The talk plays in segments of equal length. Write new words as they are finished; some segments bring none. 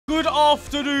Good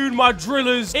afternoon, my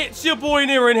drillers. It's your boy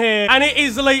Niran here, and it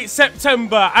is late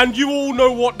September, and you all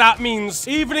know what that means.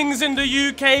 Evenings in the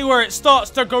UK where it starts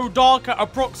to go dark at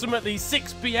approximately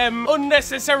 6 PM,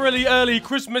 unnecessarily early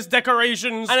Christmas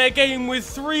decorations, and a game with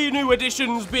 3 new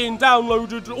editions being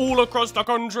downloaded all across the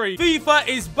country. FIFA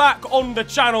is back on the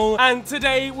channel, and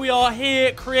today we are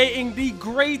here creating the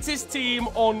greatest team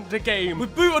on the game.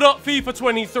 We've booted up FIFA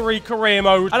 23 career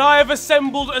mode, and I have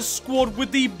assembled a squad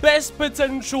with the best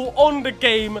potential on the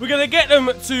game. We're going to get them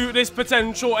to this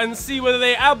potential and see whether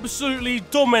they absolutely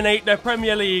dominate their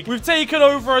Premier League. We've taken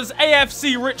over as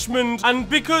AFC Richmond, and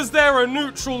because they're a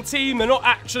neutral team, they're not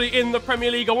actually in the Premier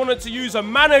League, I wanted to use a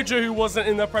manager who wasn't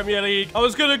in the Premier League. I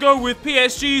was going to go with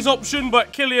PSG's option,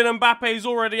 but Kylian Mbappe is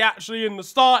already actually in the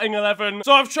starting 11,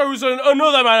 so I've chosen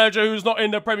another manager who's not in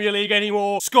the Premier League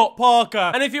anymore, Scott Parker.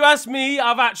 And if you ask me,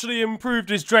 I've actually improved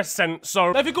his dress sense.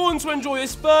 So if you're going to enjoy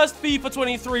this first FIFA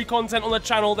 23 content on the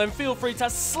channel, then feel free to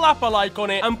slap a like on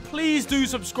it, and please do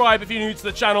subscribe if you're new to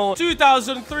the channel.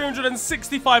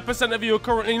 2,365% of you are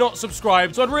currently not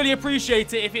subscribed, so I'd really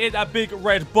appreciate it if you hit that big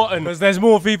red button, because there's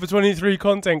more FIFA 23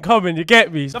 content coming, you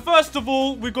get me? So first of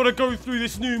all, we've got to go through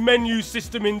this new menu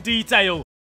system in detail.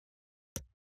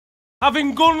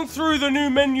 Having gone through the new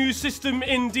menu system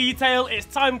in detail, it's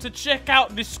time to check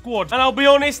out this squad. And I'll be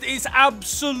honest, it's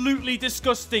absolutely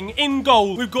disgusting. In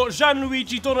goal, we've got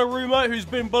Gianluigi Donnarumma, who's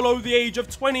been below the age of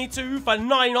 22 for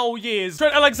 9 whole years.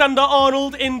 Trent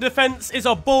Alexander-Arnold in defense is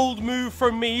a bold move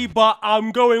from me, but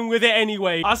I'm going with it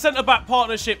anyway. Our centre-back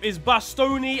partnership is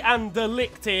Bastoni and De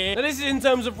Ligt here. Now, this is in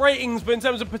terms of ratings, but in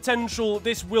terms of potential,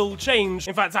 this will change.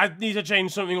 In fact, I need to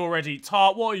change something already.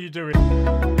 Tart, what are you doing?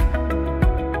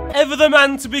 Ever the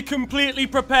man to be completely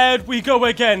prepared, we go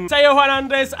again. Theo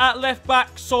Hernandez at left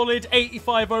back, solid,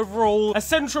 85 overall. A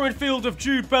central midfield of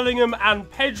Jude Bellingham and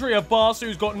Pedri, a Barca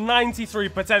who's got 93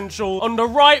 potential. On the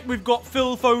right, we've got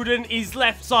Phil Foden. He's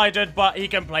left-sided, but he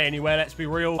can play anywhere, let's be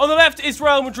real. On the left is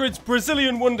Real Madrid's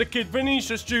Brazilian Wonderkid,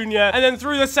 Vinicius Jr. And then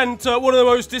through the centre, one of the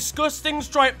most disgusting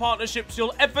strike partnerships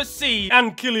you'll ever see,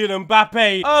 and Kylian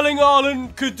Mbappe. Erling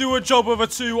Haaland could do a job of a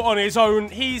 2 on his own.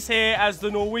 He's here as the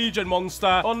Norwegian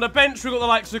monster. On the bench, we've got the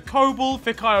likes of Kobel,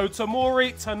 Fikayo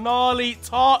Tomori, Tonali,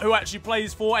 Tart, who actually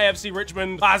plays for AFC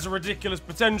Richmond, has a ridiculous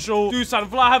potential, Dusan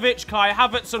Vlahovic, Kai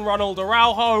Havertz, and Ronald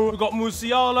Araujo. We've got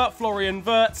Musiala, Florian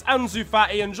Wirtz, Ansu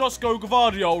Fati, and Josko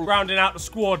Gvardiol rounding out the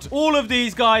squad. All of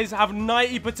these guys have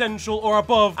 90 potential or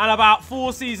above, and about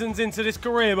 4 seasons into this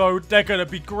career mode, they're gonna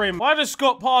be grim. Why does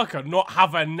Scott Parker not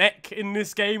have a neck in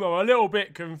this game? I'm a little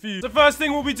bit confused. The first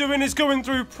thing we'll be doing is going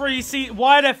through pre-season.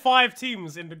 Why are there 5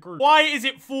 teams in the group? Why is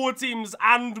it 4 teams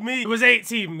and me? It was 8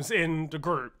 teams in the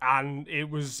group, and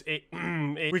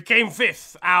we came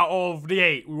 5th out of the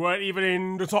 8. We weren't even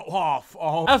in the top half.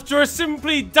 After a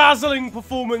simply dazzling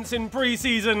performance in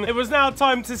pre-season, it was now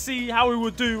time to see how we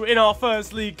would do in our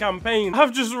first league campaign.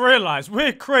 I've just realized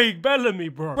we're Craig Bellamy,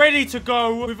 bro. Ready to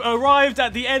go. We've arrived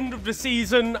at the end of the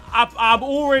season. I'm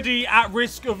already at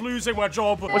risk of losing my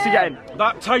job. What's he getting?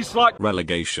 That tastes like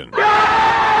relegation.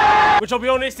 Which, I'll be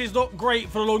honest, is not great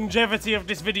for the longevity of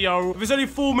this video. If it's only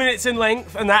 4 minutes in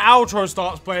length and that outro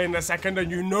starts playing in a second,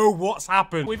 and you know what's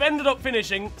happened. We've ended up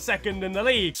finishing 2nd in the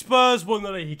league. Spurs won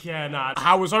the league, yeah, nah.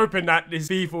 I was hoping that this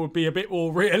FIFA would be a bit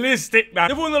more realistic, man.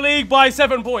 They've won the league by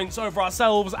 7 points over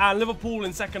ourselves, and Liverpool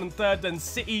in 2nd and 3rd, then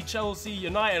City, Chelsea,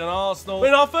 United, and Arsenal.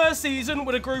 In our first season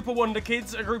with a group of wonder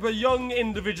kids, a group of young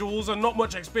individuals, and not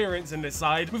much experience in this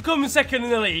side, we've come 2nd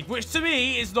in the league, which to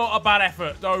me is not a bad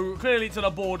effort, though clearly to the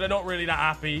board, they're not really that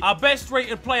happy. Our best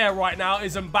rated player right now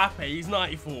is Mbappe. He's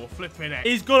 94, flipping it.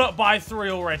 He's gone up by 3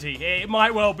 already. It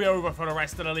might well be over for the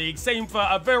rest of the league. Same for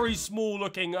a very small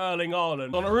looking Erling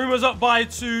Haaland. Donnarumma's up by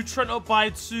 2, Trent up by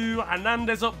 2,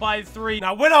 Hernandez up by 3.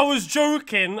 Now, when I was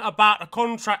joking about the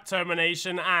contract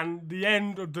termination and the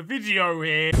end of the video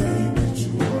here,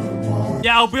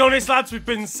 yeah, I'll be honest, lads, we've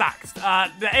been sacked.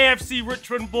 The AFC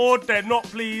Richmond board, they're not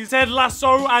pleased. Ted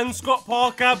Lasso and Scott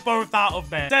Parker, both out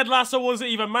of there. Ted Lasso wasn't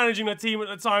even managing the team at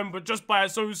the time, but just by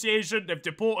association, they've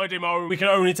deported him home. We can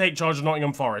only take charge of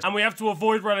Nottingham Forest. And we have to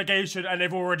avoid relegation, and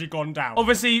they've already gone down.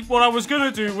 Obviously, what I was going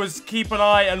to do was keep an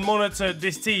eye and monitor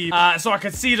this team, so I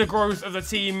could see the growth of the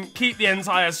team, keep the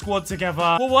entire squad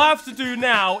together. What we'll have to do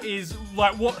now is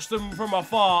like, watch them from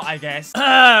afar, I guess.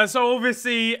 So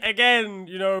obviously, again,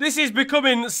 you know, this is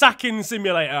becoming sacking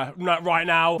simulator right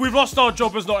now. We've lost our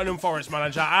job as Nottingham Forest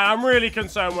manager, and I'm really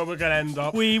concerned where we're going to end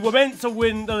up. We were meant to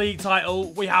win the league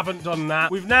title. We haven't done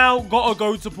that. We've now got to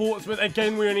go to Portsmouth.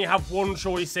 Again, we only have one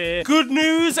choice here. Good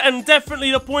news, and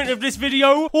definitely the point of this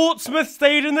video, Portsmouth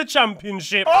stayed in the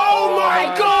Championship. Oh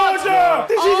my God!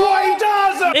 This is what he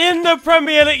does! In the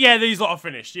Premier League. Yeah, these lot are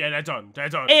finished. Yeah, they're done. They're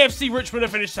done. AFC Richmond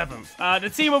have finished 7th. The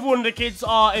team of Wonderkids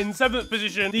are in 7th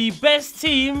position. The best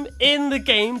team in the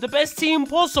game, the best team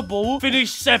possible,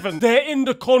 finished 7th. They're in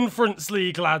the Conference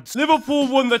League, lads. Liverpool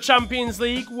won the Champions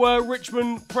League. Were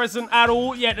Richmond present at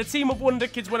all? Yeah, the team of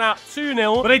Wonderkids went out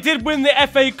 2-0, but they did win the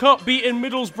FA Cup, beating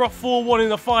Middlesbrough 4-1 in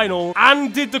the final,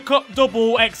 and did the cup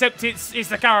double, except it's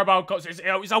the Carabao Cup. So it's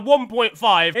a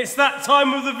 1.5. It's that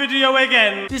time of the video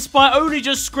again. Despite only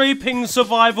just scraping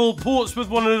survival, Portsmouth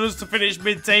wanted us to finish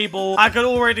mid-table. I can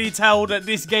already tell that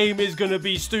this game is going to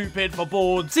be stupid for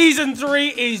board. Season 3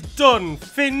 is done.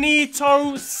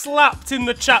 Finito, slapped in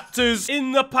the chapters,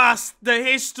 in the past, the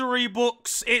history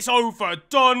books. It's over.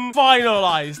 Done.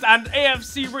 Finalised. And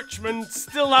AFC Richmond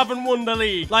still haven't won the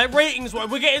league. Like, ratings-wise,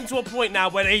 we're getting to a point now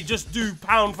where they just do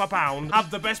pound for pound,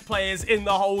 have the best players in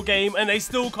the whole game, and they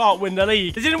still can't win the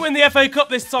league. They didn't win the FA Cup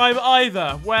this time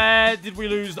either. Where did we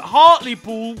lose?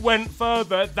 Hartlepool went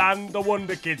further than the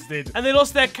Wonderkids did. And they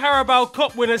lost their Carabao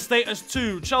Cup winner status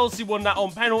too. Chelsea won that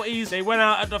on penalties. They went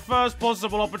out at the first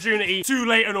possible opportunity. Too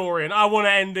late and Orient. I want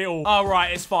to end it all.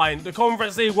 Alright, it's fine. The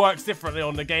Conference League works differently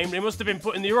on the game. They must have been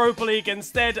put in the Europa League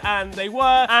instead, and they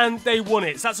were, and they won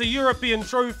it. So that's a European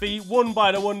trophy won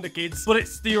by the Wonderkids, but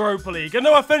it's the Europa League. And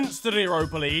no offense to the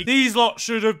Europa League, these lot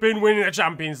should have been winning the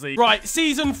Champions League. Right,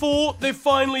 Season 4, they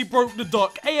finally broke the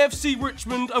duck. AFC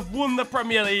Richmond have won the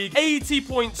Premier League. 80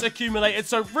 points accumulated,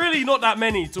 so really not that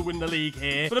many to win the league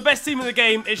here. For the best team in the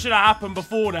game, it should have happened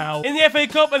before now. In the FA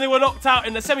Cup, and they were knocked out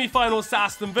in the semi-finals to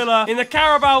Aston Villa. In the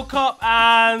Carabao Cup,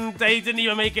 and they didn't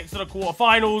even make it to the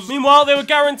quarter-finals. Meanwhile, they were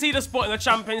guaranteed a spot in the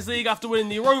Champions League after winning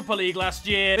the Europa League last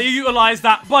year. They utilised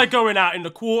that by going out in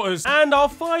the quarters. And our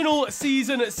final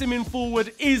season at simming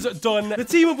forward is done. The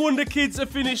team of Wonderkids have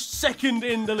finished 2nd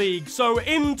in the league. So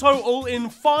in total, in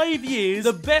 5 years,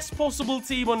 the best possible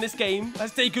team on this game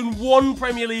has taken 1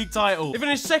 Premier League title. They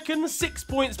finished 2nd, 6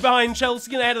 points behind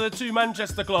Chelsea and ahead of the 2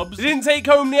 Manchester clubs. They didn't take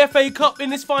home the FA Cup in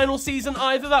this final season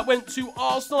either. That went to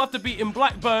Arsenal after beating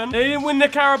Blackburn. They didn't win the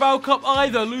Carabao Cup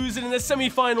either, losing in the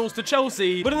semi-finals to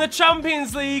Chelsea. But in the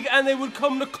Champions League, and they would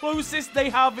come the closest they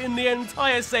have in the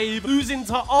entire save, losing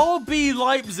to RB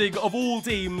Leipzig of all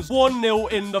teams,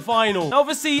 1-0 in the final. Now,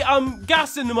 obviously, I'm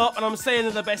gassing them up and I'm saying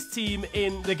they're the best team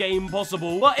in the game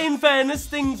possible. But in fairness,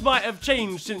 things might have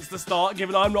changed since the start,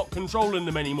 given I'm not controlling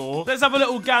them anymore. Let's have a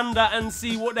little gander and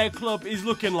see what their club is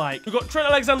looking like. We've got Trent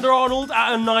Alexander-Arnold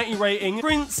at a 90 rating.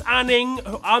 Prince Anning,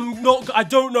 I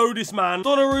don't know this man.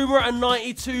 Donnarumma at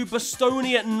 92.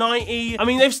 Bastoni at 90. I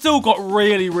mean, they've still got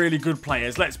really, really good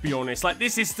players, let's be honest. Like,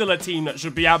 this is still a team that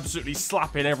should be absolutely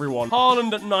slapping everyone.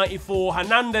 Haaland at 94.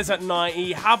 Hernandez at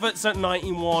 90. Havertz at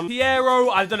 91. Piero,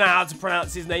 I don't know how to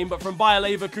pronounce his name, but from Bayer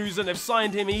Leverkusen, they've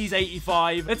signed him. He's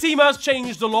 85. The team has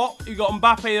changed a lot. You've got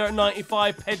Mbappe there at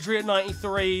 95. Pedri at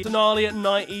 93. Tonali at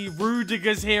 90.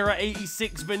 Rudiger's here at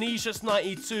 86. Vinicius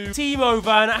 92. Timo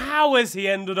Werner, how has he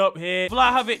ended up here?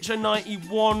 Vlahovic at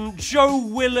 91. Joe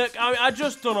Willock. I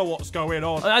just don't know what's going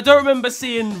on. I don't remember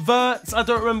seeing Wirtz. I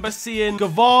don't remember seeing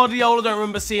Gavardio. I don't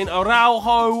remember seeing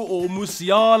Araujo or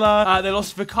Musiala. They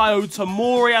lost Fikayo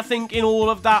Tomori, I think, in all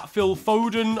of that. Phil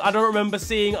Foden, I don't remember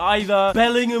seeing either.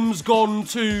 Bellingham's gone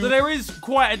too. So there is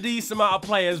quite a decent amount of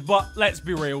players, but let's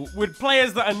be real. With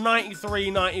players that are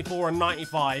 93, 94, and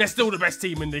 95, they're still the best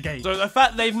team in the game. So the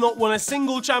fact they've not won a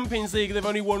single Champions League, they've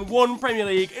only won 1 Premier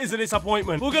League, is a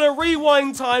disappointment. We're going to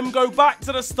rewind time, go back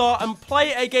to the start, and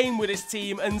play a game with this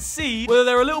team and see whether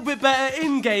they're a little bit better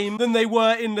in-game than they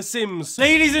were in The Sims.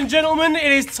 Ladies and gentlemen,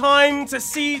 it is time to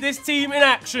see this team in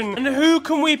action. And who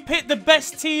can we pit the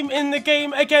best team in the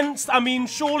game against? I mean,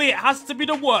 surely it has to be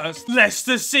the worst.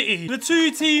 Leicester City. The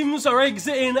 2 teams are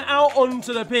exiting out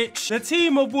onto the pitch. The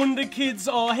team of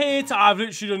Wonderkids are here to... I've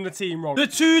literally done the team wrong. The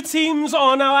 2 teams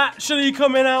are now actually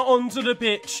coming out onto the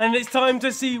pitch. And it's time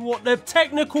to see what the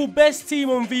technical best team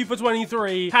on FIFA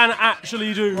 23 can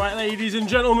actually do. Right, ladies and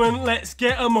gentlemen, let's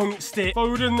get amongst it.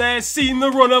 Foden there, seen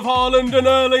the run of Haaland and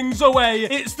Erling's away.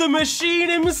 It's the machine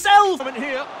himself.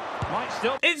 Here.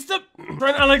 It's the...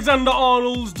 Trent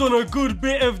Alexander-Arnold's done a good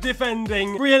bit of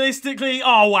defending. Realistically,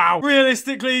 oh wow.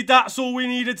 Realistically, that's all we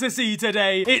needed to see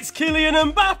today. It's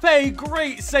Kylian Mbappe.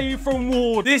 Great save from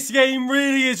Ward. This game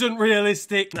really isn't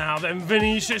realistic. Now then,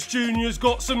 Vinicius Jr.'s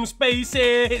got some space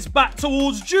here. It's back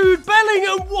towards Jude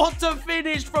Bellingham. What a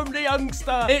finish from the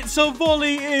youngster. It's a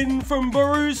volley in from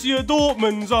Borussia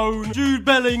Dortmund's own. Jude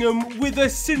Bellingham with a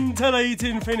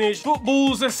scintillating finish.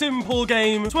 Football's a simple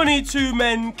game. 22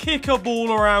 men kick a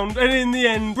ball around, and in the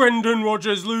end, Brendan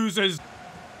Rodgers loses.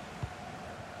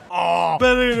 Oh,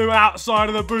 Bellingham outside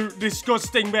of the boot.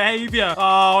 Disgusting behaviour.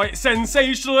 Oh, it's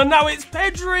sensational. And now it's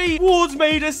Pedri. Ward's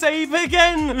made a save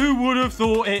again. Who would have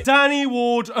thought it? Danny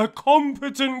Ward, a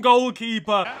competent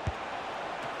goalkeeper.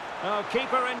 Oh,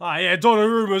 keeper in. Ah, yeah,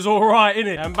 Donnarumma's all right, isn't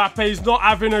it? Mbappe's not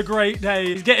having a great day.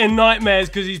 He's getting nightmares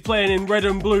because he's playing in red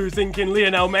and blue, thinking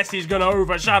Lionel Messi's going to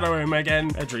overshadow him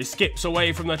again. Pedri skips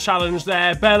away from the challenge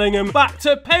there. Bellingham back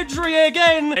to Pedri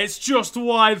again. It's just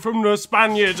wide from the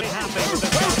Spaniard.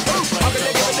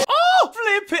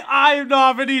 Flip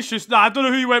it. Vinicius. Nah, I don't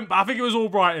know who he went, but I think it was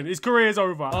Albrighton. His career's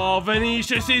over. Oh,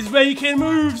 Vinicius is making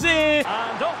moves here.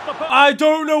 I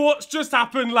don't know what's just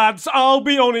happened, lads. I'll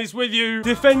be honest with you.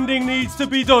 Defending needs to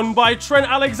be done by Trent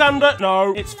Alexander.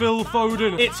 No, it's Phil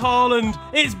Foden. It's Haaland.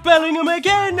 It's Bellingham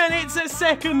again, and it's a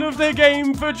second of the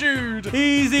game for Jude.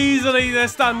 He's easily the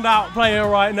standout player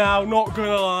right now, not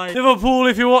gonna lie. Liverpool,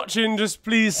 if you're watching, just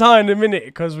please sign him in it,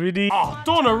 because we need... Oh,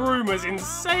 Donnarumma's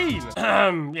insane.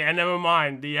 Yeah, never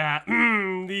mind.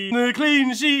 The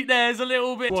clean sheet there's a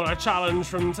little bit. What a challenge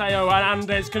from Theo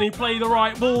Hernandez. Can he play the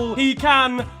right ball? He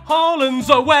can. Haaland's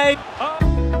away.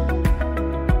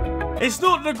 It's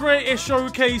not the greatest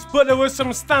showcase, but there were some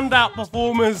standout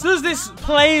performers. Does this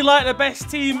play like the best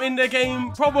team in the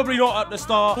game? Probably not at the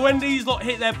start. When these lot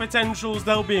hit their potentials,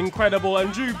 they'll be incredible,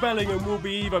 and Jude Bellingham will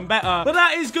be even better. But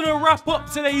that is going to wrap up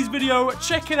today's video,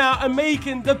 checking out and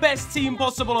making the best team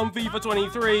possible on FIFA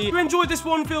 23. If you enjoyed this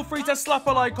one, feel free to slap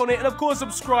a like on it, and of course,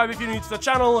 subscribe if you're new to the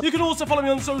channel. You can also follow me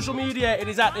on social media. It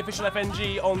is at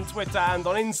 @officialfng on Twitter and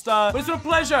on Insta. But it's been a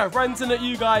pleasure ranting at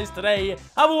you guys today.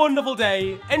 Have a wonderful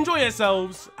day. Enjoy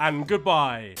yourselves, and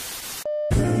goodbye.